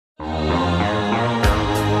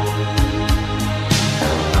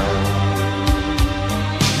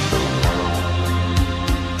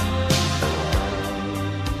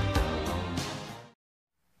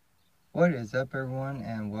What is up, everyone,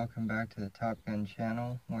 and welcome back to the Top Gun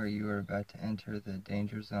channel, where you are about to enter the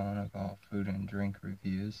danger zone of all food and drink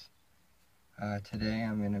reviews. Today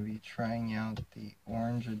I'm going to be trying out the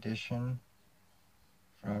orange edition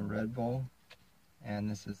from Red Bull, and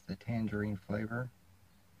this is the tangerine flavor.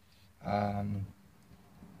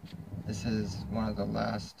 This is one of the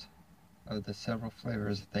last of the several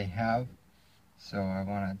flavors that they have, so I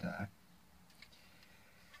wanted to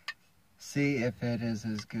see if it is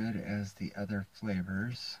as good as the other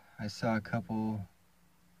flavors. I saw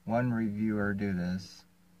one reviewer do this,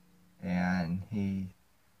 and he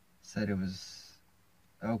said it was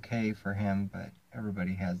okay for him, but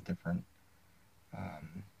everybody has different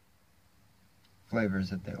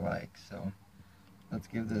flavors that they like. So let's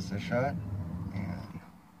give this a shot and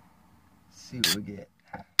see what we get.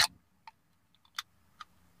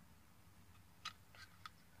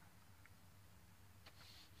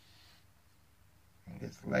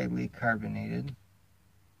 It's lightly carbonated.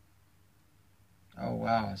 Oh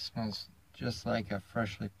wow, it smells just like a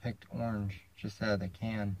freshly picked orange just out of the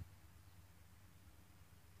can.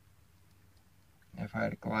 If I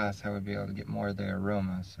had a glass, I would be able to get more of the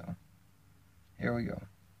aroma, so here we go.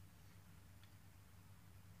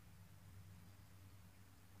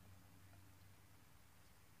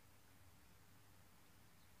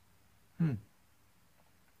 It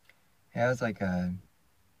has like a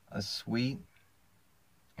sweet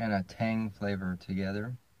and a tang flavor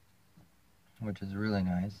together, which is really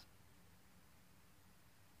nice.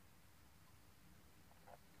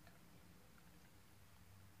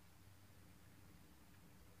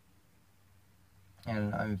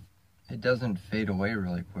 And it doesn't fade away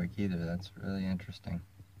really quick either. That's really interesting.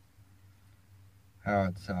 How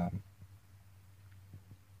it's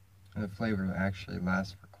the flavor actually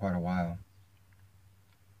lasts for quite a while.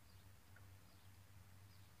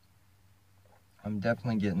 I'm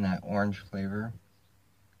definitely getting that orange flavor.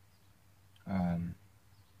 And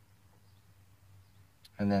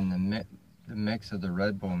then the mix of the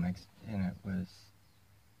Red Bull mix in it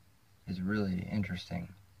is really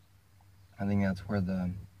interesting. I think that's where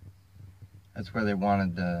they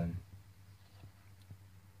wanted the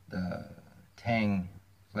tang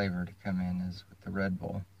flavor to come in, is with the Red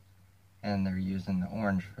Bull, and they're using the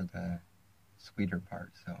orange for the sweeter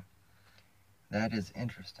part. So that is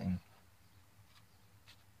interesting.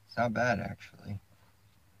 It's not bad, actually.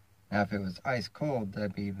 Now, if it was ice cold,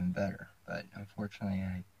 that'd be even better. But unfortunately,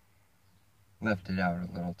 I left it out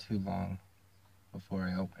a little too long before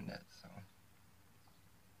I opened it. So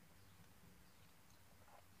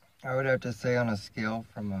I would have to say, on a scale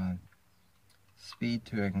from a speed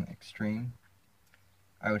to an extreme,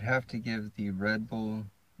 I would have to give the Red Bull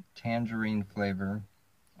tangerine flavor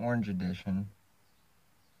orange edition,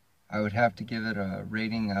 I would have to give it a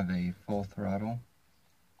rating of a full throttle,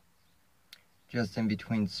 just in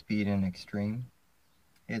between speed and extreme.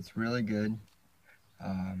 It's really good.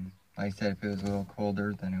 Like I said, if it was a little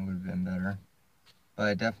colder, then it would have been better.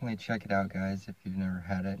 But definitely check it out, guys, if you've never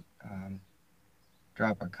had it.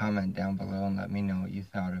 Drop a comment down below and let me know what you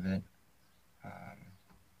thought of it.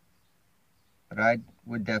 But I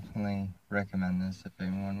would definitely recommend this if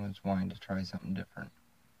anyone was wanting to try something different.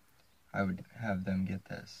 I would have them get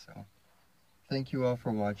this. So thank you all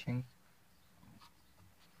for watching.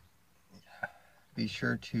 Be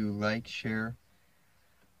sure to like, share,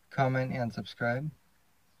 comment, and subscribe.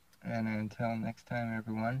 And until next time,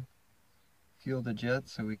 everyone, fuel the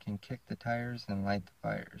jets so we can kick the tires and light the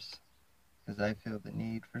fires. Because I feel the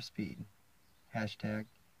need for speed. #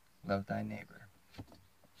 love thy neighbor.